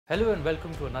Hello and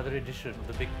welcome to another edition of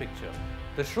The Big Picture,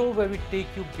 the show where we take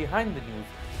you behind the news,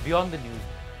 beyond the news,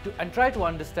 and try to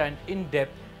understand in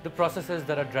depth the processes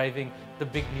that are driving the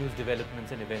big news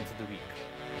developments and events of the week.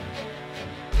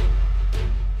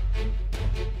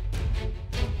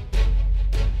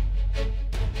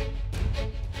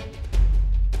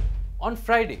 On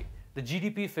Friday, the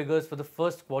GDP figures for the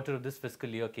first quarter of this fiscal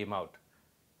year came out.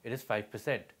 It is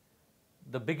 5%,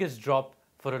 the biggest drop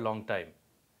for a long time.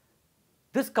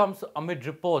 This comes amid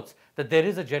reports that there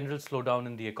is a general slowdown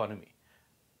in the economy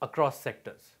across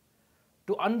sectors.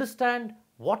 To understand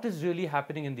what is really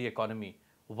happening in the economy,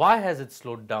 why has it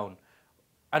slowed down,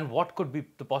 and what could be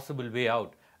the possible way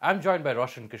out, I'm joined by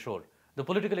Roshan Kishore, the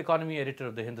political economy editor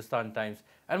of the Hindustan Times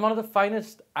and one of the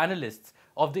finest analysts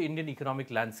of the Indian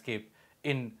economic landscape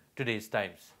in today's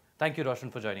times. Thank you,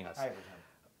 Roshan, for joining us. Hi, Roshan.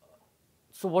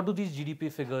 So what do these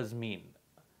GDP figures mean?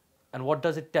 And what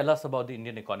does it tell us about the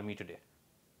Indian economy today?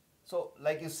 So,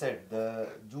 like you said, the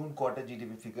June quarter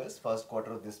GDP figures, first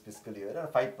quarter of this fiscal year, are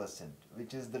 5%,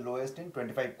 which is the lowest in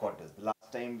 25 quarters. The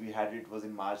last time we had it was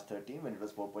in March 13 when it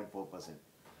was 4.4%.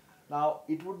 Now,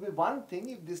 it would be one thing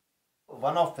if this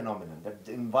one-off phenomenon, that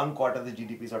in one quarter the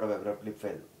GDP sort of abruptly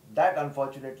fell. That,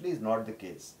 unfortunately, is not the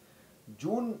case.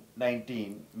 June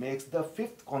 19 makes the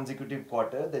fifth consecutive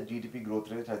quarter that GDP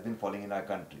growth rate has been falling in our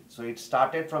country. So, it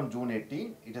started from June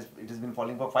 18, it has been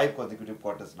falling for 5 consecutive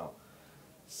quarters now.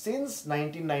 Since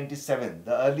 1997,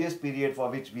 the earliest period for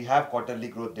which we have quarterly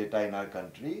growth data in our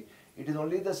country, it is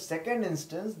only the second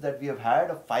instance that we have had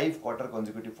a 5-quarter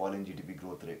consecutive fall in GDP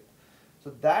growth rate. So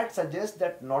that suggests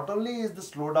that not only is the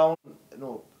slowdown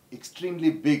extremely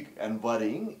big and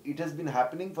worrying, it has been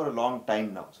happening for a long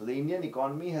time now. So the Indian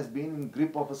economy has been in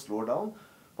grip of a slowdown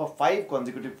for 5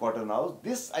 consecutive quarters now.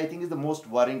 This, I think, is the most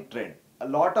worrying trend. A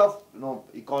lot of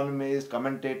economists,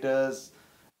 commentators,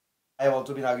 I have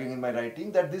also been arguing in my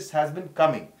writing that this has been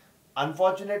coming.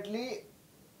 Unfortunately,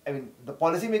 I mean, the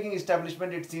policy-making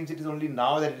establishment, it seems it is only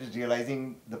now that it is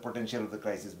realizing the potential of the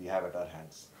crisis we have at our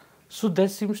hands. So there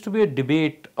seems to be a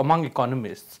debate among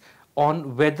economists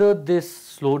on whether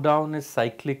this slowdown is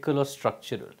cyclical or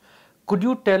structural. Could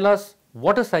you tell us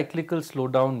what a cyclical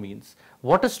slowdown means,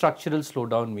 what a structural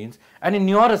slowdown means, and in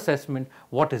your assessment,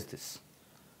 what is this?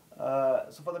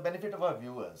 So for the benefit of our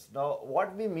viewers, now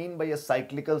what we mean by a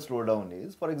cyclical slowdown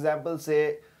is, for example,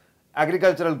 say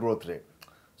agricultural growth rate.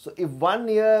 So if 1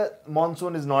 year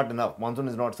monsoon is not enough, monsoon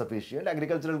is not sufficient,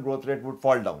 agricultural growth rate would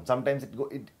fall down. Sometimes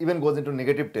it even goes into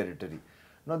negative territory.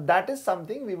 Now that is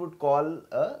something we would call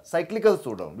a cyclical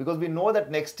slowdown, because we know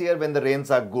that next year when the rains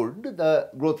are good, the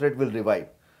growth rate will revive.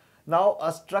 Now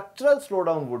a structural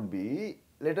slowdown would be,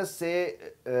 let us say,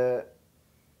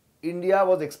 India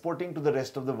was exporting to the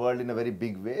rest of the world in a very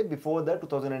big way before the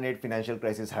 2008 financial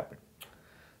crisis happened.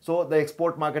 So the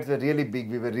export markets were really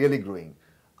big, we were really growing.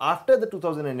 After the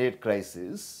 2008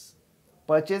 crisis,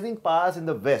 purchasing powers in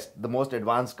the West, the most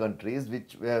advanced countries,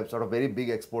 which were sort of very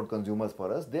big export consumers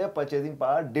for us, their purchasing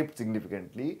power dipped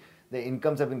significantly. Their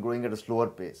incomes have been growing at a slower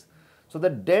pace. So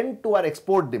the dent to our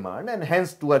export demand and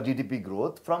hence to our GDP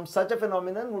growth from such a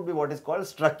phenomenon would be what is called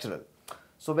structural.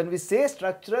 So when we say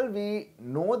structural, we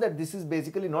know that this is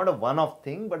basically not a one-off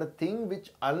thing, but a thing which,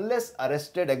 unless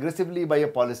arrested aggressively by a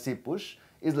policy push,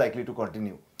 is likely to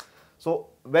continue. So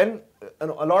when a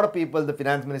lot of people, the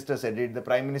finance minister said it, the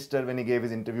prime minister when he gave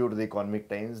his interview to the Economic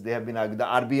Times, they have been arguing, the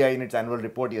RBI in its annual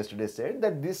report yesterday said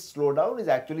that this slowdown is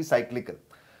actually cyclical.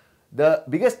 The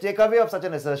biggest takeaway of such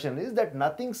an assertion is that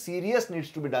nothing serious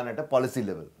needs to be done at a policy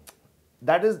level.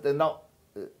 That is now,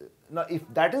 if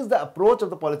that is the approach of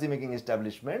the policy-making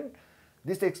establishment,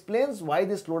 this explains why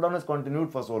this slowdown has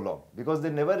continued for so long, because they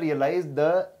never realized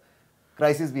the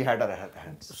crisis we had at our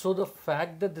hands. So the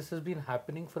fact that this has been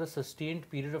happening for a sustained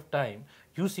period of time,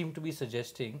 you seem to be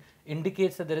suggesting,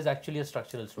 indicates that there is actually a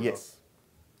structural slowdown. Yes.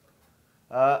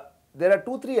 There are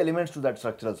 2-3 elements to that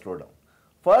structural slowdown.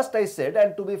 First, I said,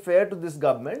 and to be fair to this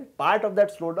government, part of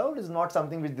that slowdown is not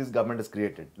something which this government has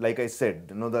created. Like I said,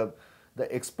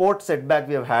 the export setback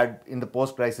we have had in the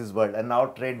post-crisis world, and now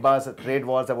trade wars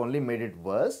have only made it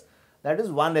worse. That is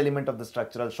one element of the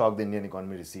structural shock the Indian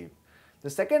economy received. The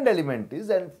second element is,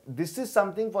 and this is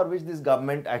something for which this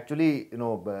government actually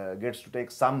gets to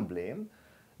take some blame,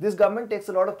 this government takes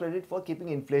a lot of credit for keeping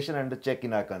inflation under check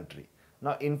in our country.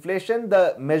 Now inflation,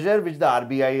 the measure which the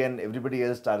RBI and everybody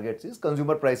else targets is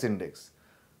consumer price index.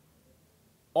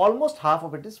 Almost half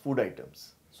of it is food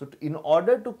items. So in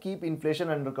order to keep inflation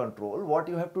under control, what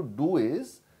you have to do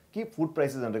is keep food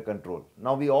prices under control.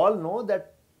 Now we all know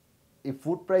that if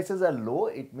food prices are low,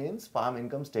 it means farm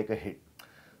incomes take a hit.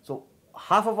 So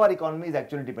half of our economy is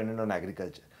actually dependent on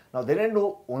agriculture. Now, they didn't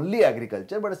do only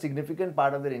agriculture, but a significant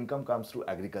part of their income comes through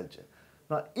agriculture.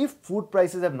 Now, if food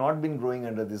prices have not been growing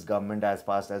under this government as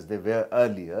fast as they were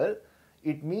earlier,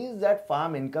 it means that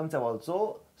farm incomes have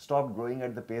also stopped growing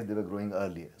at the pace they were growing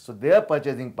earlier. So their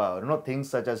purchasing power, things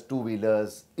such as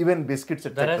two-wheelers, even biscuits,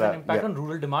 etc. That has an impact on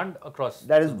rural demand across.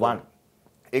 That is one.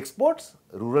 Exports,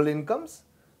 rural incomes.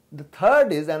 The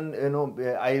third is, and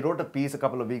I wrote a piece a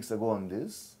couple of weeks ago on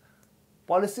this,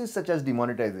 policies such as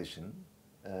demonetization,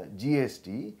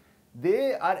 GST,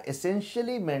 they are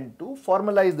essentially meant to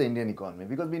formalize the Indian economy,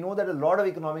 because we know that a lot of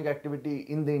economic activity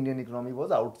in the Indian economy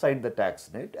was outside the tax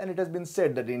net, and it has been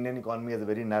said that the Indian economy has a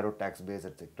very narrow tax base,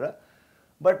 etc.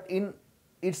 But in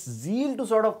its zeal to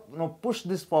sort of push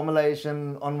this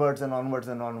formalization onwards and onwards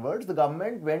and onwards, the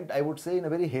government went, I would say, in a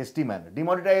very hasty manner.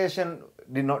 Demonetization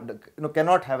did not,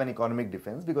 cannot have an economic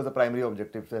defense because the primary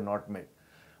objectives were not met.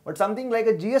 But something like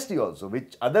a GST also,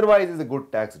 which otherwise is a good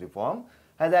tax reform,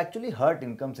 has actually hurt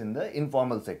incomes in the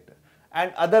informal sector.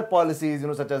 And other policies,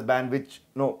 such as ban, which,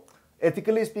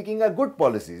 ethically speaking, are good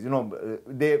policies.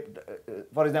 They,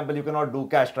 for example, you cannot do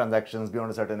cash transactions beyond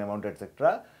a certain amount,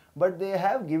 etc. But they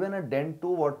have given a dent to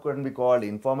what can be called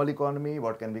informal economy,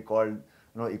 what can be called,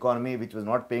 economy which was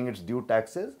not paying its due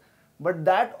taxes. But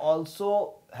that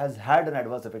also has had an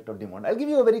adverse effect of demand. I'll give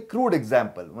you a very crude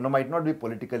example, might not be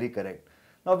politically correct.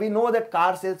 Now, we know that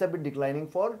car sales have been declining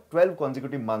for 12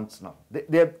 consecutive months now.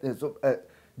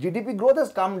 GDP growth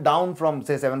has come down from,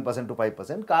 say, 7% to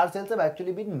 5%. Car sales have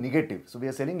actually been negative. So, we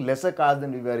are selling lesser cars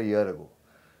than we were a year ago.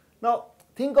 Now,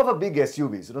 think of a big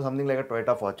SUV, something like a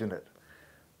Toyota Fortuner.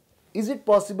 Is it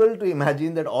possible to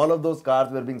imagine that all of those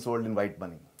cars were being sold in white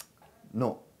money?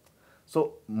 No.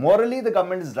 So, morally, the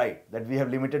government is right that we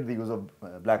have limited the use of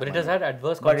black money. But it has had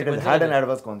adverse consequences. But it has had an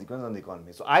adverse consequence on the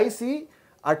economy. So, I see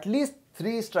at least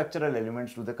three structural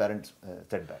elements to the current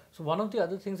setback. So one of the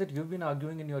other things that you've been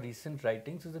arguing in your recent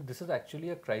writings is that this is actually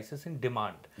a crisis in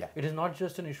demand. Yeah. It is not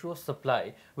just an issue of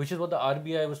supply, which is what the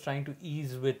RBI was trying to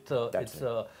ease with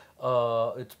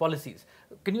its policies.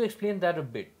 Can you explain that a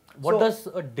bit? What does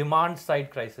a demand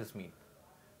side crisis mean?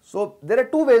 So there are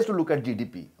two ways to look at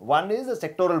GDP. One is a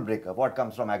sectoral breakup, what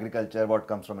comes from agriculture, what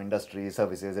comes from industry,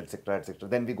 services, etc., etc.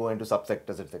 Then we go into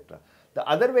subsectors, etc. The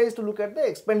other way is to look at the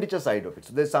expenditure side of it.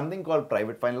 So there's something called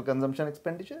private final consumption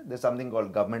expenditure, there's something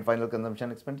called government final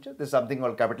consumption expenditure, there's something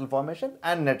called capital formation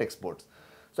and net exports.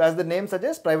 So as the name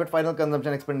suggests, private final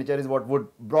consumption expenditure is what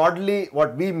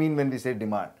we mean when we say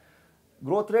demand.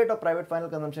 Growth rate of private final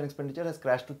consumption expenditure has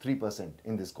crashed to 3%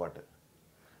 in this quarter.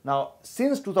 Now,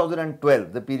 since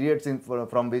 2012, the period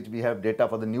from which we have data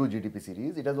for the new GDP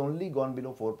series, it has only gone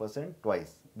below 4%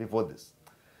 twice before this.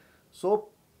 So,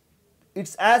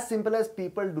 it's as simple as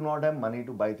people do not have money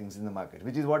to buy things in the market,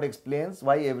 which is what explains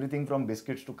why everything from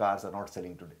biscuits to cars are not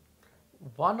selling today.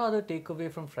 One other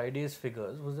takeaway from Friday's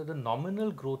figures was that the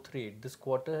nominal growth rate this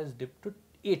quarter has dipped to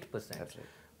 8%. That's right.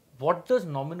 What does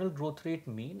nominal growth rate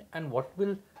mean, and what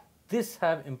will this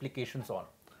have implications on?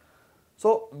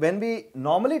 So, when we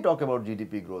normally talk about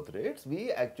GDP growth rates,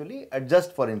 we actually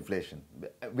adjust for inflation,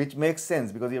 which makes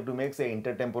sense because you have to make, say,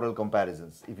 intertemporal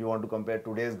comparisons. If you want to compare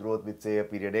today's growth with, say, a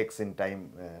period X in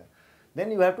time, then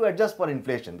you have to adjust for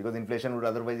inflation because inflation would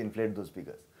otherwise inflate those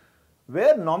figures.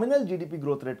 Where nominal GDP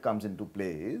growth rate comes into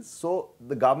play is, so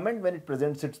the government, when it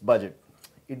presents its budget,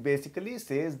 it basically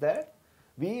says that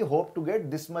we hope to get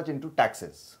this much into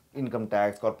taxes, income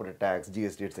tax, corporate tax,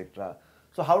 GST, etc.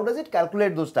 So how does it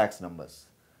calculate those tax numbers?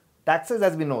 Taxes,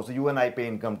 as we know, so you and I pay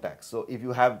income tax. So if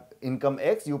you have income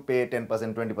X, you pay 10%,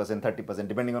 20%, 30%,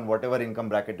 depending on whatever income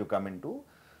bracket you come into.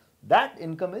 That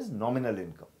income is nominal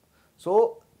income.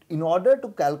 So in order to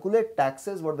calculate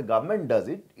taxes, what the government does,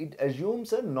 it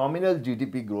assumes a nominal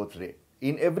GDP growth rate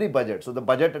in every budget. So the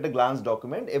budget at a glance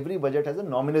document, every budget has a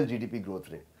nominal GDP growth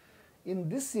rate. In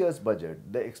this year's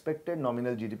budget, the expected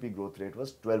nominal GDP growth rate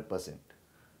was 12%.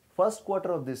 First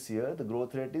quarter of this year, the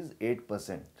growth rate is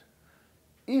 8%.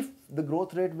 If the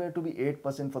growth rate were to be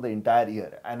 8% for the entire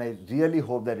year, and I really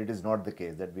hope that it is not the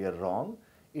case, that we are wrong,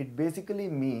 it basically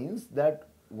means that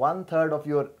 1/3 of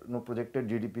your projected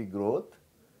GDP growth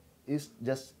is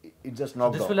just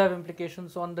knocked This off. will have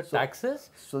implications on the taxes.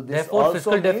 So this Therefore, also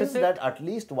fiscal means deficit, that at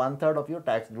least 1/3 of your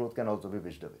tax growth can also be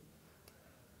wished away.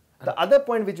 The other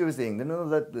point which you were saying,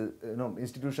 that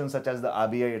institutions such as the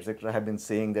RBI, etc., have been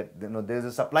saying that there is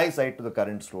a supply side to the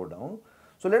current slowdown.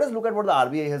 So let us look at what the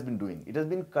RBI has been doing. It has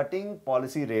been cutting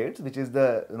policy rates, which is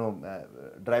the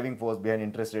driving force behind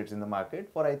interest rates in the market,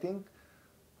 for I think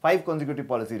 5 consecutive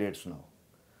policy rates now.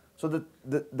 So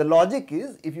the logic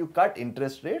is, if you cut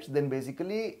interest rates, then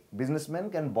basically businessmen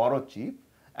can borrow cheap,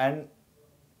 and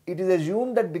it is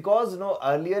assumed that because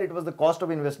earlier it was the cost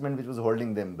of investment which was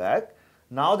holding them back.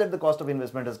 Now that the cost of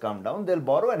investment has come down, they'll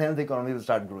borrow and hence the economy will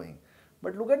start growing.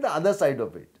 But look at the other side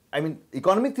of it. I mean,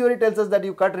 economic theory tells us that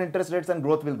you cut interest rates and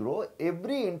growth will grow.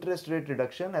 Every interest rate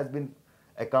reduction has been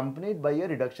accompanied by a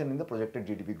reduction in the projected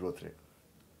GDP growth rate.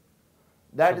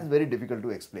 That is very difficult to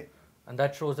explain. And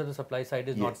that shows that the supply side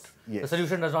is not, yes. the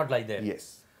solution does not lie there.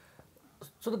 Yes.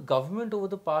 So the government over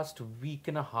the past week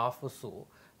and a half or so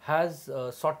has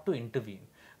sought to intervene.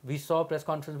 We saw a press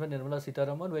conference with Nirmala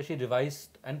Sitharaman where she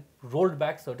revised and rolled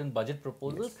back certain budget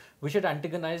proposals which had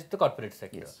antagonized the corporate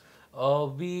sector. Yes.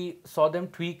 We saw them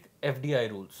tweak FDI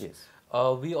rules. Yes.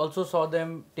 We also saw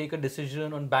them take a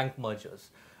decision on bank mergers.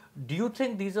 Do you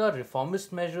think these are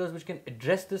reformist measures which can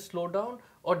address this slowdown,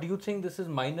 or do you think this is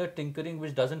minor tinkering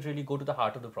which doesn't really go to the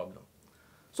heart of the problem?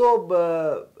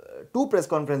 So, two press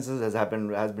conferences have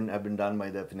been done by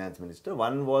the finance minister.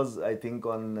 One was, I think,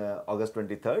 on August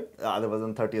 23rd. The other was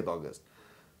on 30th August.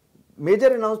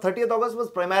 Major announcement, 30th August was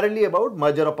primarily about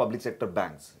merger of public sector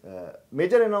banks.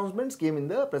 Major announcements came in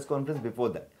the press conference before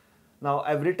that. Now,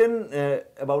 I've written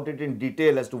about it in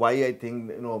detail as to why I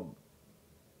think,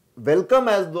 welcome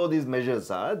as though these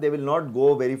measures are, they will not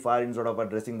go very far in sort of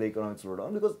addressing the economic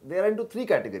slowdown, because they are into three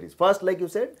categories. First, like you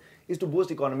said, is to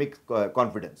boost economic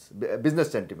confidence,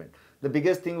 business sentiment. The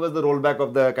biggest thing was the rollback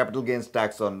of the capital gains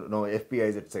tax on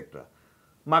FPIs, etc.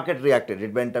 Market reacted,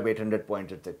 it went up 800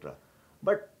 points, etc.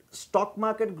 But stock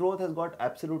market growth has got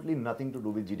absolutely nothing to do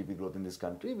with GDP growth in this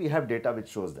country. We have data which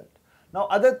shows that. Now,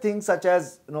 other things such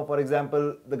as, for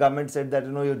example, the government said that,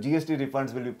 your GST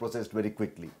refunds will be processed very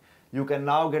quickly. You can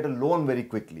now get a loan very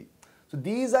quickly. So,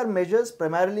 these are measures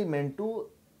primarily meant to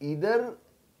either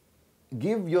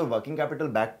give your working capital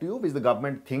back to you, which the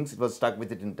government thinks it was stuck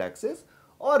with it in taxes,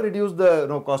 or reduce the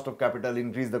cost of capital,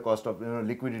 increase the cost of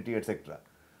liquidity, etc.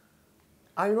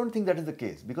 I don't think that is the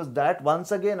case, because that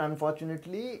once again,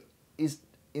 unfortunately, is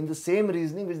in the same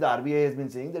reasoning which the RBI has been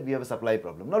saying, that we have a supply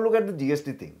problem. Now look at the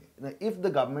GST thing. Now, if the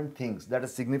government thinks that a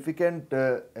significant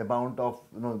amount of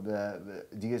the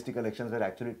GST collections were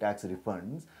actually tax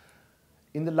refunds,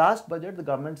 in the last budget the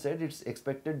government said its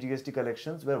expected GST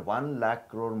collections were 1 lakh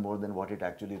crore more than what it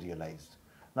actually realized.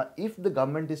 Now, if the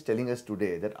government is telling us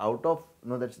today that out of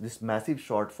that's this massive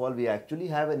shortfall, we actually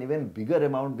have an even bigger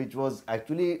amount which was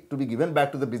actually to be given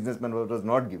back to the businessman, but was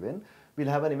not given, we'll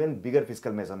have an even bigger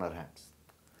fiscal mess on our hands.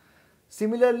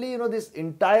 Similarly, this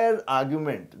entire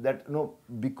argument that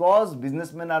because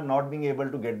businessmen are not being able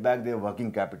to get back their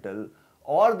working capital,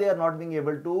 or they are not being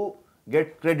able to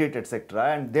get credit,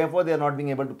 etc., and therefore they are not being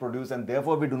able to produce, and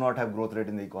therefore we do not have growth rate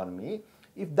in the economy.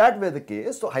 If that were the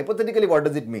case, so hypothetically, what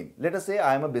does it mean? Let us say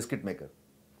I am a biscuit maker.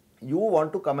 You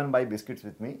want to come and buy biscuits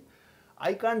with me.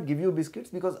 I can't give you biscuits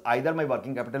because either my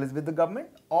working capital is with the government,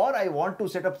 or I want to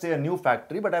set up, say, a new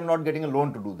factory, but I'm not getting a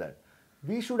loan to do that.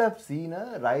 We should have seen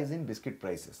a rise in biscuit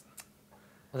prices.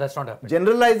 That's not happening.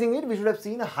 Generalizing it, we should have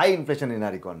seen a high inflation in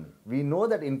our economy. We know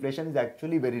that inflation is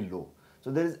actually very low.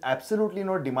 So there is absolutely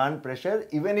no demand pressure,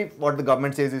 even if what the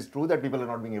government says is true, that people are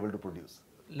not being able to produce.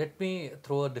 Let me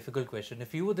throw a difficult question.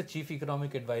 If you were the chief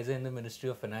economic advisor in the Ministry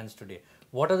of Finance today,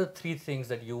 what are the three things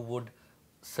that you would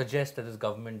suggest that this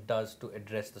government does to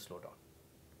address the slowdown?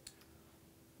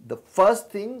 The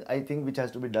first thing I think which has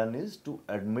to be done is to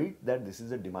admit that this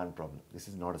is a demand problem. This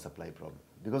is not a supply problem.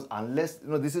 Because unless,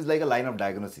 this is like a line of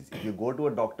diagnosis. If you go to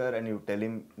a doctor and you tell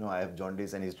him, I have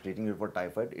jaundice and he's treating you for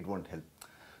typhoid, it won't help.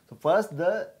 So first,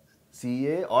 the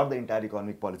CA or the entire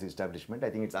economic policy establishment,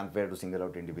 I think it's unfair to single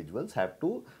out individuals, have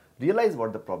to realize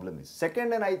what the problem is.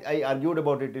 Second, and I argued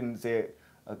about it in, say,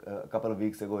 a couple of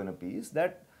weeks ago in a piece,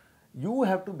 that you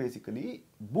have to basically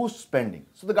boost spending.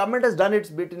 So the government has done its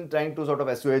bit in trying to sort of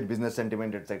assuage business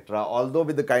sentiment, etc. Although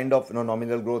with the kind of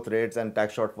nominal growth rates and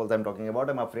tax shortfalls I'm talking about,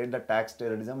 I'm afraid that tax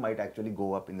terrorism might actually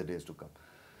go up in the days to come.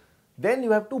 Then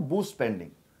you have to boost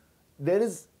spending. There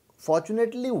is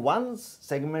fortunately one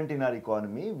segment in our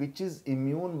economy which is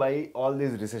immune by all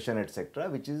this recession, etc.,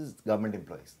 which is government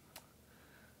employees.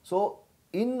 So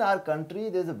in our country,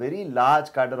 there is a very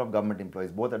large cadre of government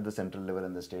employees, both at the central level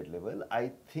and the state level.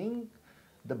 I think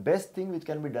the best thing which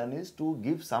can be done is to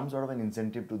give some sort of an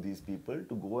incentive to these people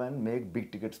to go and make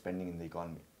big ticket spending in the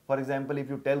economy. For example, if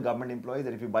you tell government employees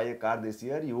that if you buy a car this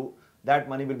year, that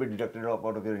money will be deducted out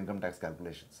of your income tax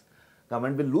calculations.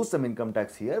 Government will lose some income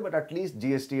tax here, but at least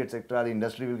GST, etc., the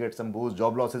industry will get some boost,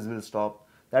 job losses will stop.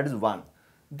 That is one.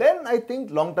 Then I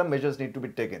think long-term measures need to be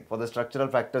taken for the structural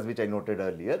factors which I noted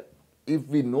earlier. If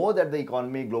we know that the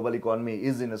economy, global economy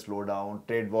is in a slowdown,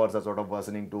 trade wars are sort of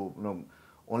worsening to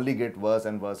only get worse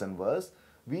and worse and worse,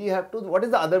 we have to, what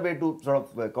is the other way to sort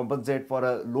of compensate for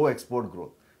a low export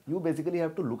growth? you basically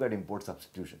have to look at import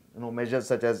substitution. Measures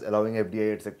such as allowing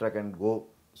FDI, etc., can go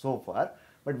so far,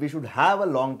 but we should have a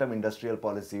long-term industrial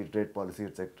policy, trade policy,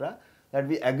 etc., that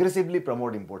we aggressively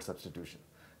promote import substitution.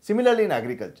 Similarly, in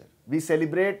agriculture, we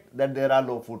celebrate that there are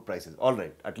low food prices. All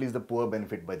right, at least the poor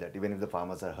benefit by that, even if the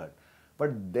farmers are hurt.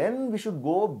 But then we should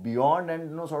go beyond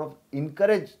and sort of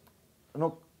encourage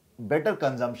better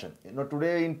consumption.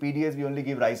 Today in PDS we only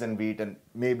give rice and wheat, and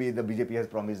maybe the BJP has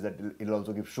promised that it'll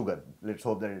also give sugar. Let's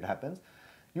hope that it happens.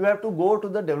 You have to go to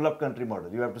the developed country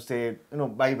model. You have to say,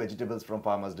 buy vegetables from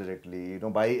farmers directly,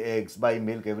 buy eggs, buy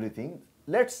milk, everything.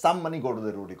 Let some money go to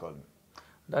the rural economy.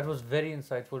 That was very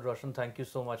insightful, Roshan. Thank you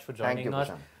so much for joining us.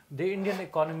 Prashant. The Indian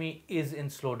economy is in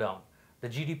slowdown. The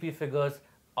GDP figures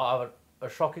are a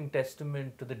shocking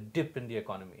testament to the dip in the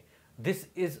economy. This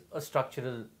is a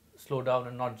structural slowdown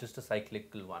and not just a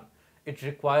cyclical one. It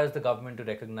requires the government to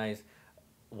recognize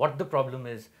what the problem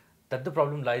is, that the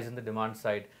problem lies in the demand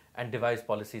side, and devise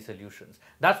policy solutions.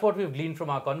 That's what we've gleaned from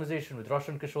our conversation with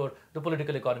Roshan Kishore, the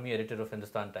political economy editor of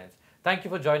Hindustan Times. Thank you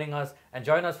for joining us, and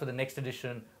join us for the next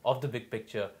edition of The Big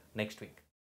Picture next week.